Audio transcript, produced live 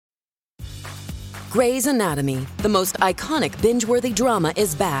Grey's Anatomy, the most iconic binge-worthy drama,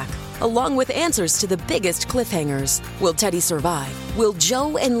 is back, along with answers to the biggest cliffhangers. Will Teddy survive? Will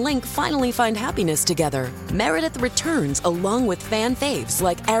Joe and Link finally find happiness together? Meredith returns along with fan faves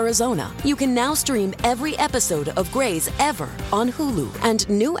like Arizona. You can now stream every episode of Grey's ever on Hulu, and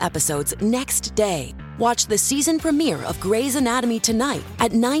new episodes next day. Watch the season premiere of Grey's Anatomy tonight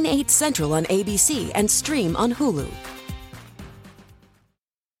at 9/8 Central on ABC and stream on Hulu.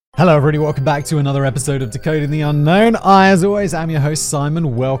 Hello everybody, welcome back to another episode of Decoding the Unknown. I, as always, am your host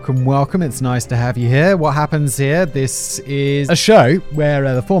Simon. Welcome. It's nice to have you here. What happens here, this is a show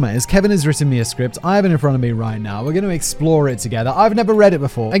where the format is Kevin has written me a script. I have it in front of me right now. We're going to explore it together. I've never read it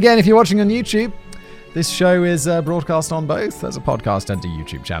before. Again, if you're watching on YouTube, this show is broadcast on both as a podcast and a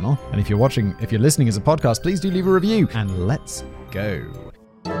YouTube channel. And if you're listening as a podcast, please do leave a review. And let's go.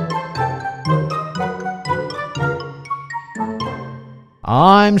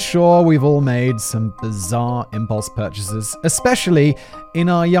 I'm sure we've all made some bizarre impulse purchases, especially in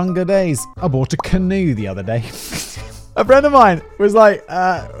our younger days. I bought a canoe the other day. A friend of mine was like,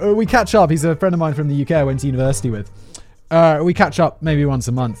 we catch up. He's a friend of mine from the UK I went to university with. We catch up maybe once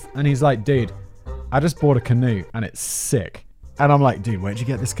a month. And he's like, dude, I just bought a canoe and it's sick. And I'm like, dude, where'd you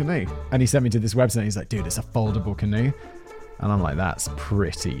get this canoe? And he sent me to this website. He's like, dude, it's a foldable canoe. And I'm like, that's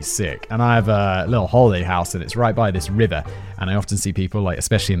pretty sick. And I have a little holiday house and it's right by this river. And I often see people, like,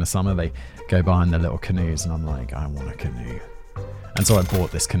 especially in the summer, they go behind their little canoes. And I'm like, I want a canoe. And so I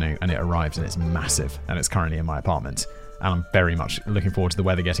bought this canoe and it arrived and it's massive. And it's currently in my apartment. And I'm very much looking forward to the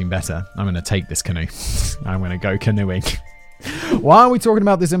weather getting better. I'm going to take this canoe. I'm going to go canoeing. Why are we talking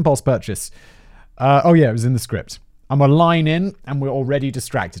about this impulse purchase? Oh yeah, it was in the script. I'm a line in and we're already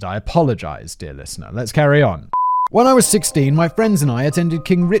distracted. I apologize, dear listener. Let's carry on. When I was 16, my friends and I attended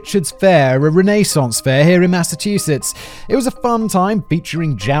King Richard's Fair, a Renaissance fair here in Massachusetts. It was a fun time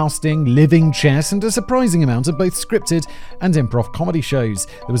featuring jousting, living chess, and a surprising amount of both scripted and improv comedy shows.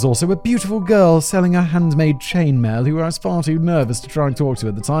 There was also a beautiful girl selling a handmade chainmail who I was far too nervous to try and talk to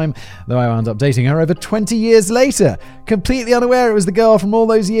at the time, though I wound up dating her over 20 years later, completely unaware it was the girl from all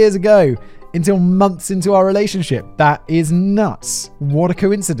those years ago. Until months into our relationship. That is nuts. What a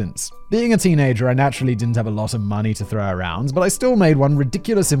coincidence. Being a teenager, I naturally didn't have a lot of money to throw around, but I still made one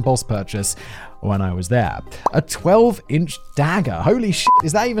ridiculous impulse purchase when I was there. A 12-inch dagger. Holy shit,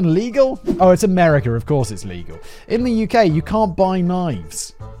 is that even legal? Oh, it's America, of course it's legal. In the UK, you can't buy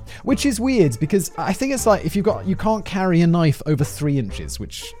knives. Which is weird, because I think it's like, you can't carry a knife over 3 inches,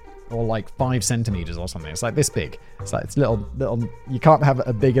 or like 5 centimeters or something. It's like this big. It's little, you can't have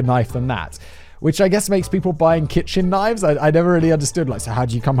a bigger knife than that. Which I guess makes people buying kitchen knives. I never really understood, like, so how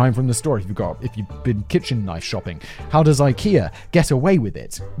do you come home from the store if you've been kitchen knife shopping? How does IKEA get away with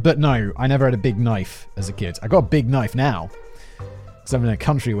it? But no, I never had a big knife as a kid. I got a big knife now. Because I'm in a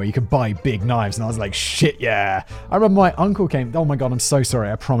country where you could buy big knives, and I was like, shit, yeah. I remember my uncle came, oh my God, I'm so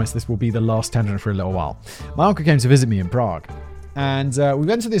sorry. I promise this will be the last tangent for a little while. My uncle came to visit me in Prague. And we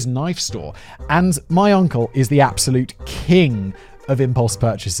went to this knife store, and my uncle is the absolute king of impulse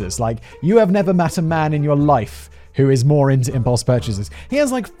purchases. Like, you have never met a man in your life who is more into impulse purchases. He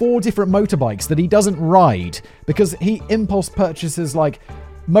has like 4 different motorbikes that he doesn't ride because he impulse purchases like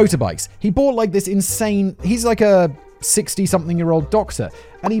motorbikes. He bought like this insane, he's like a 60-something-year-old doctor,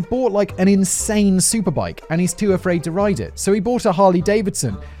 and he bought like an insane superbike, and he's too afraid to ride it. So he bought a Harley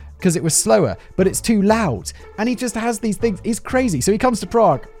Davidson because it was slower, but it's too loud. And he just has these things. He's crazy. So he comes to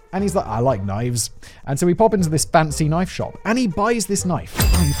Prague and he's like, I like knives. And so we pop into this fancy knife shop and he buys this knife,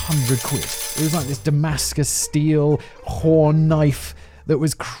 500 quid. It was like this Damascus steel horn knife that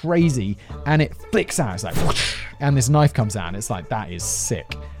was crazy. And it flicks out. It's like, whoosh, and this knife comes out and it's like, that is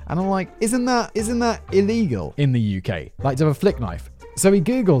sick. And I'm like, isn't that illegal in the UK? Like to have a flick knife? So he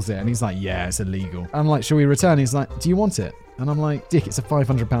Googles it and he's like, yeah, it's illegal. I'm like, shall we return? He's like, do you want it? And I'm like, Dick, it's a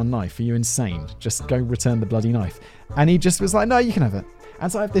 £500 knife. Are you insane? Just go return the bloody knife. And he just was like, no, you can have it.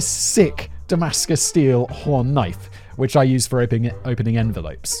 And so I have this sick Damascus steel horn knife, which I use for opening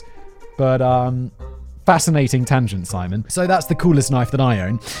envelopes. But fascinating tangent, Simon. So that's the coolest knife that I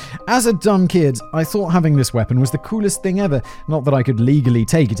own. As a dumb kid, I thought having this weapon was the coolest thing ever. Not that I could legally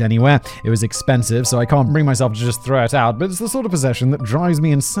take it anywhere. It was expensive, so I can't bring myself to just throw it out, but it's the sort of possession that drives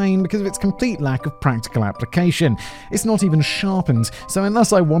me insane because of its complete lack of practical application. It's not even sharpened, so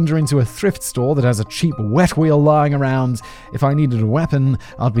unless I wander into a thrift store that has a cheap wet wheel lying around, if I needed a weapon,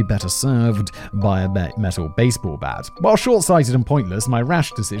 I'd be better served by a metal baseball bat. While short-sighted and pointless, my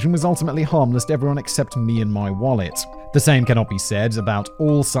rash decision was ultimately harmless to everyone except hooked me in my wallet. The same cannot be said about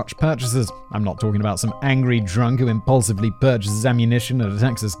all such purchases. I'm not talking about some angry drunk who impulsively purchases ammunition at a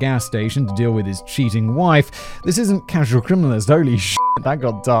Texas gas station to deal with his cheating wife. This isn't casual criminalist. Holy shit, that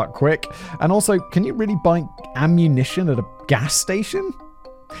got dark quick. And also, can you really buy ammunition at a gas station?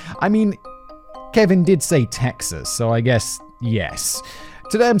 I mean, Kevin did say Texas, so I guess yes.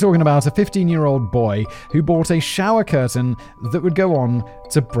 Today I'm talking about a 15-year-old boy who bought a shower curtain that would go on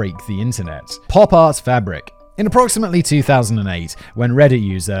to break the internet. Pop art fabric. In approximately 2008, when Reddit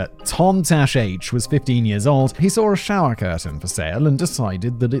user Tom-H was 15 years old, he saw a shower curtain for sale and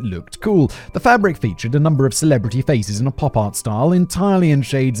decided that it looked cool. The fabric featured a number of celebrity faces in a pop art style, entirely in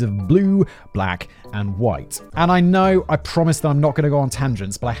shades of blue, black, and white. And I promise that I'm not going to go on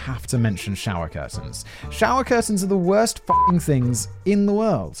tangents, but I have to mention shower curtains. Shower curtains are the worst fucking things in the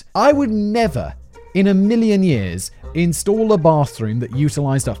world. I would never, in a million years, install a bathroom that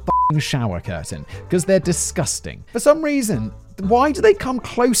utilized a shower curtain, because they're disgusting. For some reason, why do they come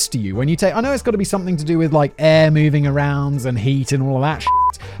close to you when you take... I know it's got to be something to do with like air moving around and heat and all of that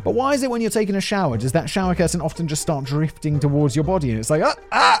shit, but why is it when you're taking a shower, does that shower curtain often just start drifting towards your body and it's like,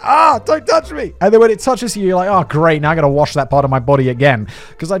 don't touch me. And then when it touches you, you're like, oh great, now I gotta wash that part of my body again,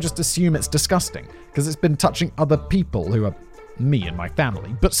 because I just assume it's disgusting, because it's been touching other people who are me and my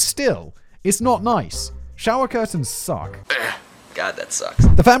family. But still, it's not nice. Shower curtains suck. God, that sucks.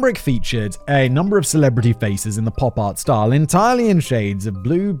 The fabric featured a number of celebrity faces in the pop art style, entirely in shades of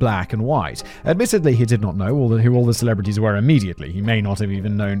blue, black, and white. Admittedly, he did not know who all the celebrities were immediately. He may not have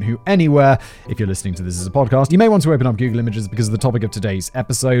even known who any were. If you're listening to this as a podcast, you may want to open up Google Images because of the topic of today's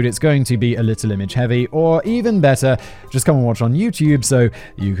episode. It's going to be a little image heavy, or even better, just come and watch on YouTube so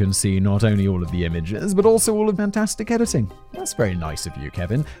you can see not only all of the images, but also all of fantastic editing. That's very nice of you,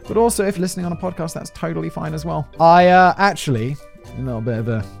 Kevin. But also, if listening on a podcast, that's totally fine as well. Actually, a little bit of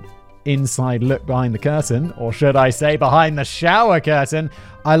a inside look behind the curtain, or should I say behind the shower curtain.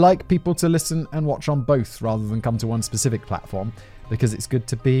 I like people to listen and watch on both rather than come to one specific platform, because it's good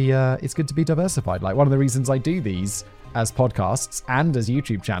to be diversified. Like, one of the reasons I do these as podcasts and as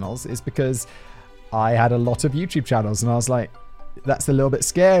YouTube channels is because I had a lot of YouTube channels and I was like, that's a little bit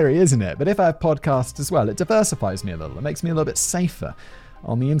scary, isn't it? But if I have podcasts as well, it diversifies me a little. It makes me a little bit safer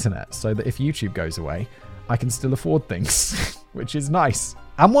on the internet, so that if YouTube goes away, I can still afford things, which is nice.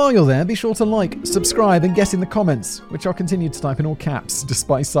 And while you're there, be sure to like, subscribe, and get in the comments, which I'll continue to type in all caps,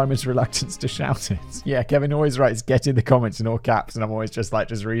 despite Simon's reluctance to shout it. Yeah, Kevin always writes, get in the comments in all caps, and I'm always just like,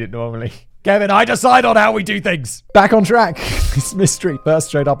 just read it normally. Kevin, I decide on how we do things. Back on track. This mystery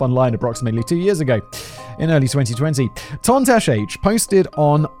first showed up online approximately 2 years ago. In early 2020, Tom-H posted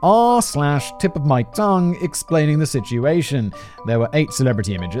on r/tip of my tongue explaining the situation. There were 8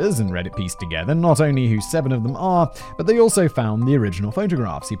 celebrity images, and Reddit pieced together not only who 7 of them are, but they also found the original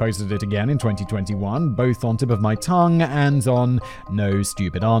photographs. He posted it again in 2021, both on Tip of My Tongue and on No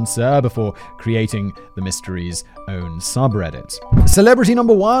Stupid Answer, before creating the mystery's own subreddit. Celebrity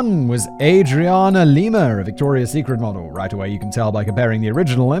number 1 was Adriana Lima, a Victoria's Secret model. Right away you can tell by comparing the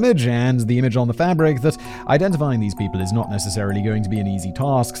original image and the image on the fabric that identifying these people is not necessarily going to be an easy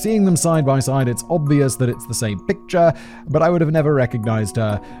task. Seeing them side by side, it's obvious that it's the same picture, but I would have never recognized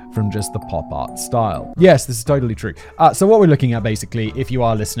her from just the pop art style. Yes, this is totally true. So what we're looking at, basically, if you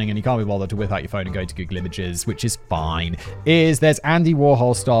are listening and you can't be bothered to whip out your phone and go to Google Images, which is fine, is there's Andy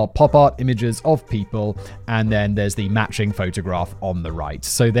Warhol style pop art images of people, and then there's the matching photograph on the right.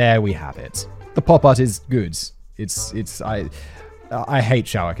 So there we have it. The pop art is good. I hate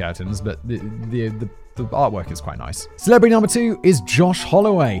shower curtains, but the artwork is quite nice. Celebrity number 2 is Josh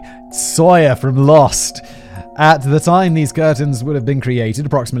Holloway, Sawyer from Lost. At the time these curtains would have been created,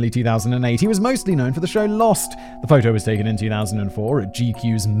 approximately 2008, he was mostly known for the show Lost. The photo was taken in 2004 at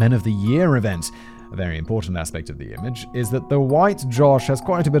GQ's Men of the Year event. A very important aspect of the image is that the white Josh has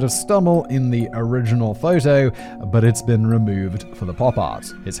quite a bit of stubble in the original photo, but it's been removed for the pop art.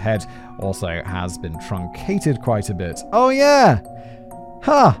 His head also has been truncated quite a bit. Oh yeah!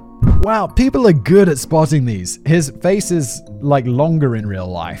 Huh. Wow, people are good at spotting these. His face is like longer in real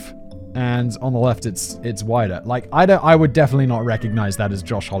life, and on the left it's wider. Like, I would definitely not recognize that as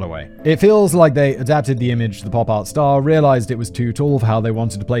Josh Holloway. It feels like they adapted the image to the pop art style, realized it was too tall for how they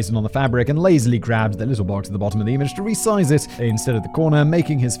wanted to place it on the fabric, and lazily grabbed the little box at the bottom of the image to resize it instead of the corner,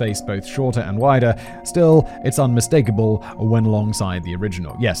 making his face both shorter and wider. Still, it's unmistakable when alongside the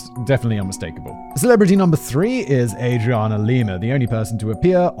original. Yes, definitely unmistakable. Celebrity number 3 is Adriana Lima, the only person to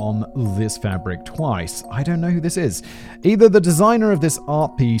appear on this fabric twice. I don't know who this is. Either the designer of this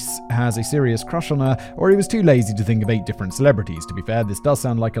art piece has a serious crush on her, or he was too lazy to think of 8 different celebrities. To be fair, this does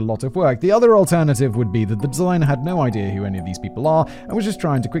sound like a lot of work. The other alternative would be that the designer had no idea who any of these people are and was just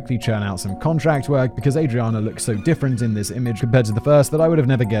trying to quickly churn out some contract work, because Adriana looks so different in this image compared to the first that I would have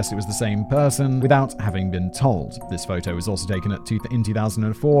never guessed it was the same person without having been told. This photo was also taken in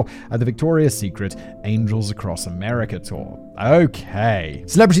 2004 at the Victoria's Secret Angels Across America tour. Okay.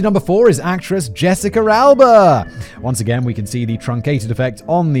 Celebrity number 4 is actress Jessica Alba. Once again, we can see the truncated effect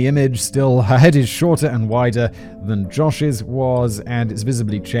on the image. Still, her head is shorter and wider than Josh's was, and it's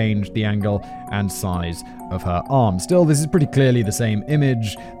visibly changed the angle and size of her arm. Still, this is pretty clearly the same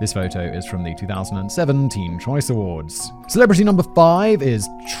image. This photo is from the 2007 Teen Choice Awards. Celebrity number 5 is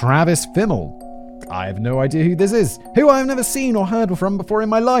Travis Fimmel. I have no idea who this is, who I have never seen or heard from before in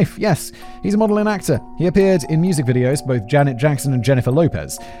my life. Yes, he's a model and actor. He appeared in music videos, both Janet Jackson and Jennifer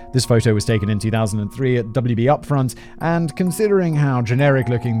Lopez. This photo was taken in 2003 at WB Upfront, and considering how generic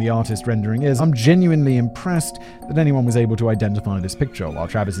looking the artist rendering is, I'm genuinely impressed that anyone was able to identify this picture. While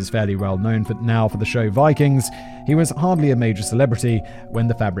Travis is fairly well known for the show Vikings, he was hardly a major celebrity when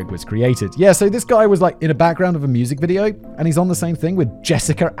the fabric was created. Yeah, so this guy was like in a background of a music video, and he's on the same thing with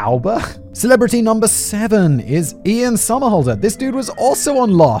Jessica Alba? Celebrity number 7 is Ian Somerhalder. This dude was also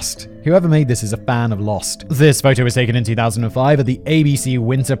on Lost. Whoever made this is a fan of Lost. This photo was taken in 2005 at the ABC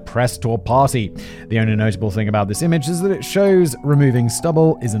Winter Press Tour party. The only notable thing about this image is that it shows removing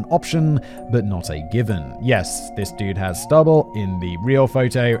stubble is an option, but not a given. Yes, this dude has stubble in the real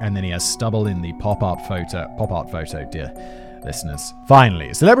photo, and then he has stubble in the pop-art photo, dear listeners.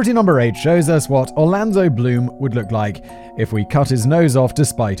 Finally, celebrity number 8 shows us what Orlando Bloom would look like if we cut his nose off to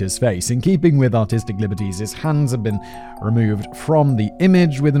spite his face. In keeping with artistic liberties, his hands have been removed from the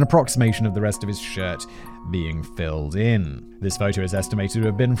image, with an approximation of the rest of his shirt being filled in. This photo is estimated to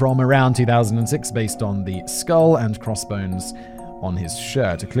have been from around 2006 based on the skull and crossbones on his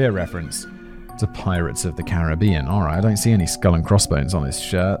shirt, a clear reference to Pirates of the Caribbean. Alright, I don't see any skull and crossbones on his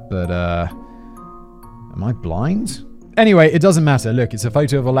shirt, but am I blind? Anyway, it doesn't matter. Look, it's a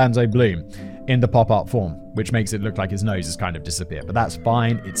photo of Orlando Bloom in the pop-art form, which makes it look like his nose has kind of disappeared, but that's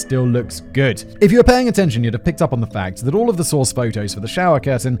fine. It still looks good. If you were paying attention, you'd have picked up on the fact that all of the source photos for the shower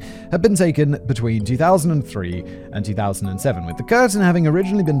curtain have been taken between 2003 and 2007, with the curtain having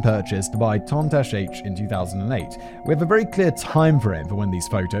originally been purchased by Tom Tash H in 2008. We have a very clear time frame for when these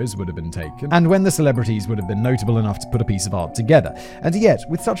photos would have been taken, and when the celebrities would have been notable enough to put a piece of art together. And yet,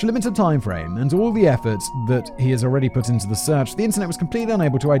 with such a limited time frame, and all the effort that he has already put into the search, the internet was completely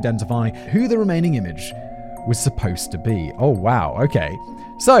unable to identify who the remaining image was supposed to be. Oh wow, okay.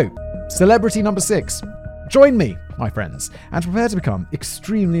 So, celebrity number 6. Join me, my friends, and prepare to become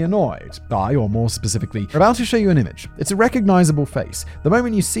extremely annoyed. I, or more specifically, are about to show you an image. It's a recognizable face. The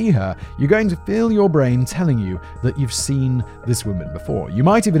moment you see her, you're going to feel your brain telling you that you've seen this woman before. You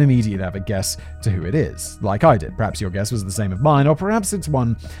might even immediately have a guess to who it is, like I did. Perhaps your guess was the same as mine, or perhaps it's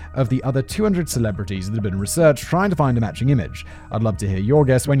one of the other 200 celebrities that have been researched trying to find a matching image. I'd love to hear your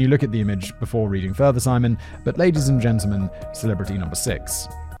guess when you look at the image before reading further, Simon. But ladies and gentlemen, celebrity number 6.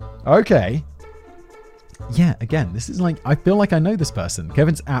 Okay. Yeah, again, this is like, I feel like I know this person.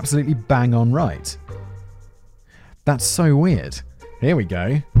 Kevin's absolutely bang on right. That's so weird. Here we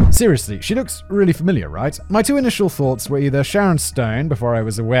go. Seriously, she looks really familiar, right? My 2 initial thoughts were either Sharon Stone, before I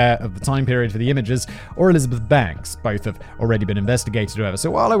was aware of the time period for the images, or Elizabeth Banks. Both have already been investigated, however, so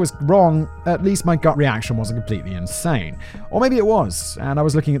while I was wrong, at least my gut reaction wasn't completely insane. Or maybe it was, and I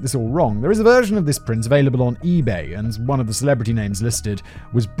was looking at this all wrong. There is a version of this print available on eBay, and one of the celebrity names listed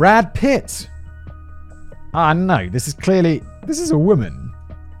was Brad Pitt. Ah, no, this is a woman.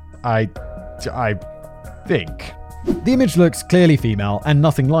 I think. The image looks clearly female and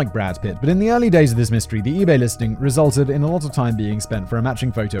nothing like Brad Pitt, but in the early days of this mystery, the eBay listing resulted in a lot of time being spent for a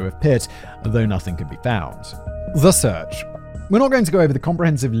matching photo of Pitt, though nothing could be found. The search. We're not going to go over the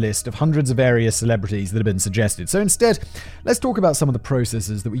comprehensive list of hundreds of various celebrities that have been suggested, so instead, let's talk about some of the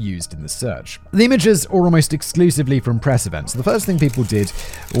processes that were used in the search. The images are almost exclusively from press events. The first thing people did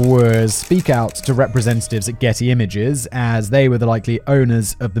was speak out to representatives at Getty Images, as they were the likely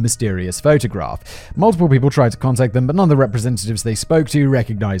owners of the mysterious photograph. Multiple people tried to contact them, but none of the representatives they spoke to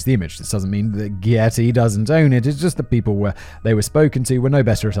recognized the image. This doesn't mean that Getty doesn't own it, it's just that people they were spoken to were no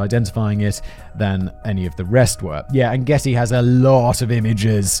better at identifying it than any of the rest were. Yeah, and Getty has a lot of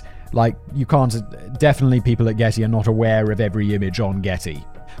images. Like, you can't... Definitely people at Getty are not aware of every image on Getty.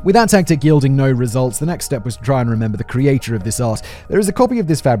 With that tactic yielding no results, the next step was to try and remember the creator of this art. There is a copy of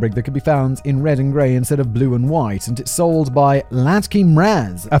this fabric that can be found in red and grey instead of blue and white, and it's sold by Latky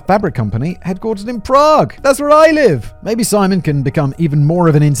Mraz, a fabric company headquartered in Prague. That's where I live. Maybe Simon can become even more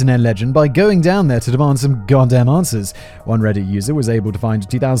of an internet legend by going down there to demand some goddamn answers. One Reddit user was able to find a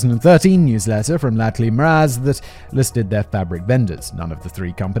 2013 newsletter from Latky Mraz that listed their fabric vendors. None of the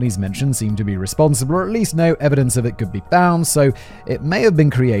three companies mentioned seemed to be responsible, or at least no evidence of it could be found, so it may have been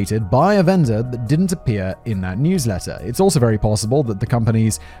created by a vendor that didn't appear in that newsletter. It's also very possible that the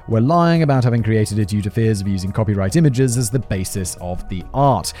companies were lying about having created it due to fears of using copyright images as the basis of the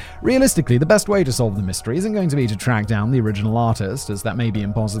art. Realistically, the best way to solve the mystery isn't going to be to track down the original artist, as that may be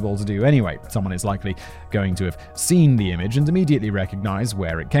impossible to do anyway. Someone is likely going to have seen the image and immediately recognize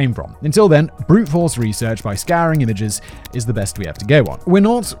where it came from. Until then, brute force research by scouring images is the best we have to go on. We're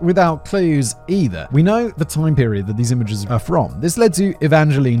not without clues either. We know the time period that these images are from. This led to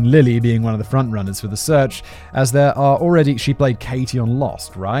Evangeline Lilly being one of the front runners for the search, as there are already, she played Katie on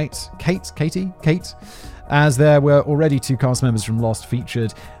Lost, right? Kate? As there were already two cast members from Lost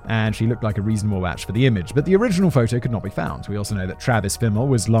featured, and she looked like a reasonable match for the image. But the original photo could not be found. We also know that Travis Fimmel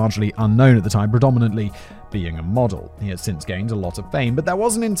was largely unknown at the time, predominantly being a model. He has since gained a lot of fame, but that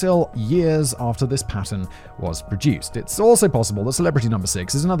wasn't until years after this pattern was produced. It's also possible that Celebrity Number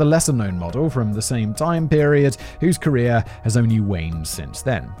 6 is another lesser-known model from the same time period, whose career has only waned since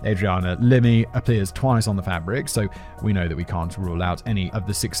then. Adriana Limi appears twice on the fabric, so we know that we can't rule out any of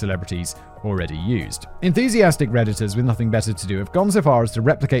the 6 celebrities already used. Enthusiastic Redditors with nothing better to do have gone so far as to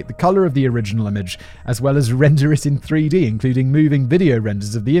replicate the color of the original image, as well as render it in 3D, including moving video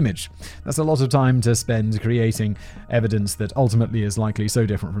renders of the image. That's a lot of time to spend creating evidence that ultimately is likely so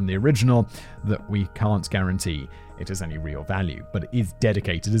different from the original that we can't guarantee it has any real value. But it is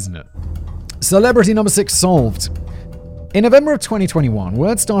dedicated, isn't it? Celebrity Number 6 solved. In November of 2021,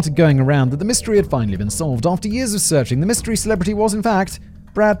 word started going around that the mystery had finally been solved. After years of searching, the mystery celebrity was, in fact,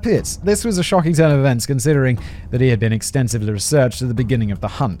 Brad Pitt. This was a shocking turn of events, considering that he had been extensively researched at the beginning of the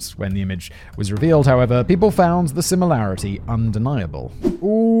hunt. When the image was revealed, however, people found the similarity undeniable.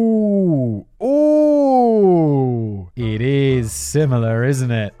 Ooh. It is similar,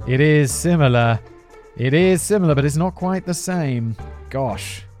 isn't it? It is similar, but it's not quite the same.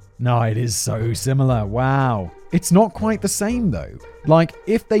 Gosh. No, it is so similar. Wow. It's not quite the same, though. Like,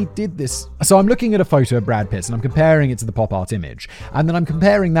 if they did this... So I'm looking at a photo of Brad Pitt, and I'm comparing it to the pop art image. And then I'm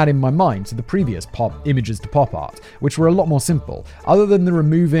comparing that in my mind to the previous pop images to pop art, which were a lot more simple. Other than the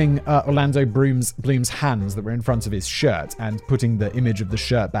removing Orlando Bloom's hands that were in front of his shirt and putting the image of the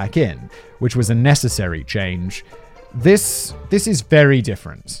shirt back in, which was a necessary change, this is very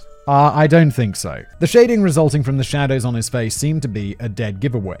different. I don't think so. The shading resulting from the shadows on his face seemed to be a dead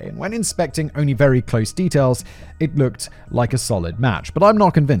giveaway, and when inspecting only very close details, it looked like a solid match. But I'm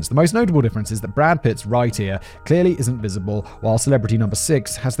not convinced. The most notable difference is that Brad Pitt's right ear clearly isn't visible, while Celebrity Number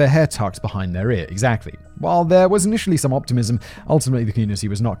 6 has their hair tucked behind their ear. Exactly. While there was initially some optimism, ultimately the community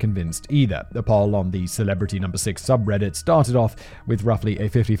was not convinced either. The poll on the Celebrity Number 6 subreddit started off with roughly a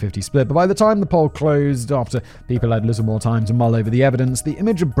 50-50 split, but by the time the poll closed, after people had little more time to mull over the evidence, the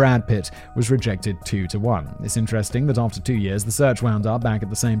image of Brad Pitt was rejected 2-1. It's interesting that after 2 years, the search wound up back at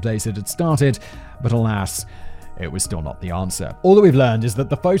the same place it had started, but alas, it was still not the answer. All that we've learned is that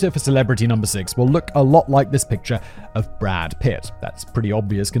the photo for Celebrity Number 6 will look a lot like this picture of Brad Pitt. That's pretty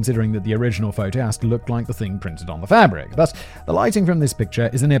obvious considering that the original photo has to look like the thing printed on the fabric. But the lighting from this picture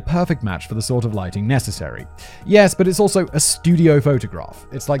is a near perfect match for the sort of lighting necessary. Yes, but it's also a studio photograph.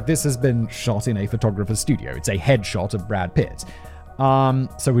 It's like this has been shot in a photographer's studio. It's a headshot of Brad Pitt.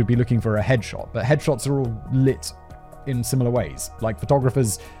 So we'd be looking for a headshot, but headshots are all lit in similar ways. Like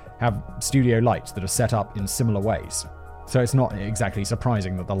photographers have studio lights that are set up in similar ways. So it's not exactly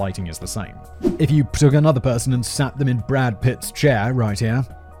surprising that the lighting is the same. If you took another person and sat them in Brad Pitt's chair right here,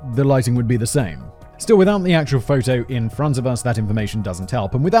 the lighting would be the same. Still, without the actual photo in front of us, that information doesn't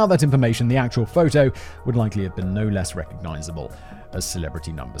help. And without that information, the actual photo would likely have been no less recognizable as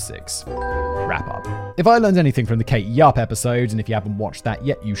Celebrity Number 6. Wrap up. If I learned anything from the Kate Yup episode, and if you haven't watched that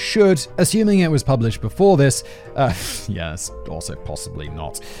yet, you should, assuming it was published before this, yes, also possibly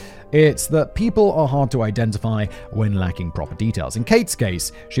not. It's that people are hard to identify when lacking proper details. In Kate's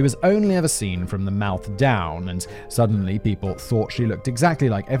case, she was only ever seen from the mouth down, and suddenly people thought she looked exactly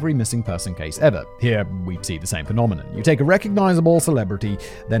like every missing person case ever. Here, we see the same phenomenon. You take a recognizable celebrity,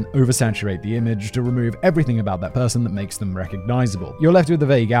 then oversaturate the image to remove everything about that person that makes them recognizable. You're left with a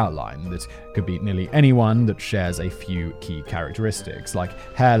vague outline that could be nearly anyone that shares a few key characteristics, like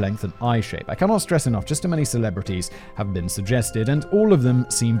hair length and eye shape. I cannot stress enough just how many celebrities have been suggested, and all of them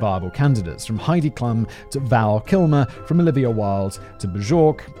seem viable rival candidates, from Heidi Klum to Val Kilmer, from Olivia Wilde to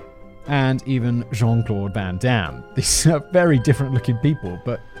Bjork, and even Jean-Claude Van Damme. These are very different looking people,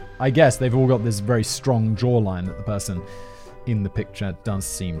 but I guess they've all got this very strong jawline that the person in the picture does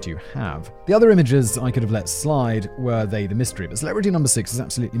seem to have. The other images I could have let slide were They the Mystery, but celebrity number 6 is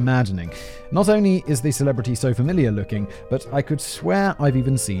absolutely maddening. Not only is the celebrity so familiar looking, but I could swear I've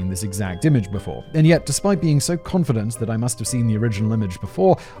even seen this exact image before. And yet, despite being so confident that I must have seen the original image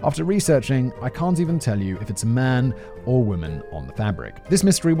before, after researching, I can't even tell you if it's a man or woman on the fabric. This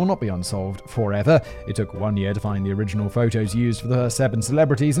mystery will not be unsolved forever. It took 1 year to find the original photos used for the first 7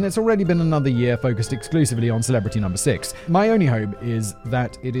 celebrities, and it's already been another year focused exclusively on celebrity number 6. My only hope is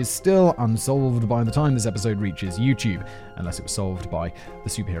that it is still unsolved by the time this episode reaches YouTube, unless it was solved by the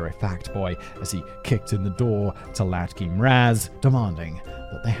superhero fact boy as he kicked in the door to Latke Mraz, demanding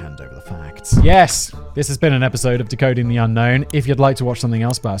that they hand over the facts. Yes, this has been an episode of Decoding the Unknown. If you'd like to watch something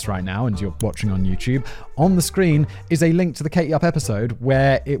else burst right now and you're watching on YouTube, on the screen is a link to the Katie Up episode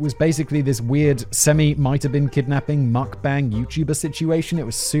where it was basically this weird semi-might-have-been kidnapping mukbang YouTuber situation. It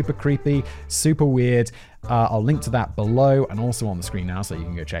was super creepy, super weird. I'll link to that below and also on the screen now, so you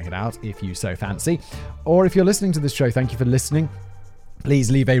can go check it out if you so fancy. Or if you're listening to this show, thank you for listening. Please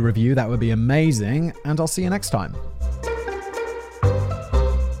leave a review, that would be amazing, and I'll see you next time.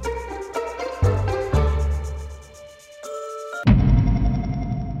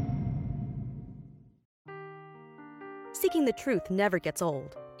 Seeking the truth never gets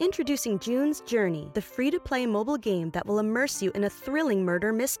old. Introducing June's Journey, the free-to-play mobile game that will immerse you in a thrilling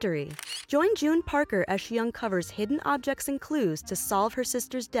murder mystery. Join June Parker as she uncovers hidden objects and clues to solve her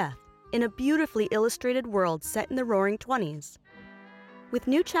sister's death in a beautifully illustrated world set in the Roaring '20s. With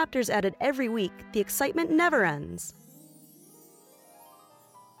new chapters added every week, the excitement never ends.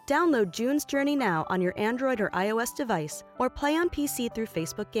 Download June's Journey now on your Android or iOS device, or play on PC through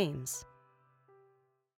Facebook Games.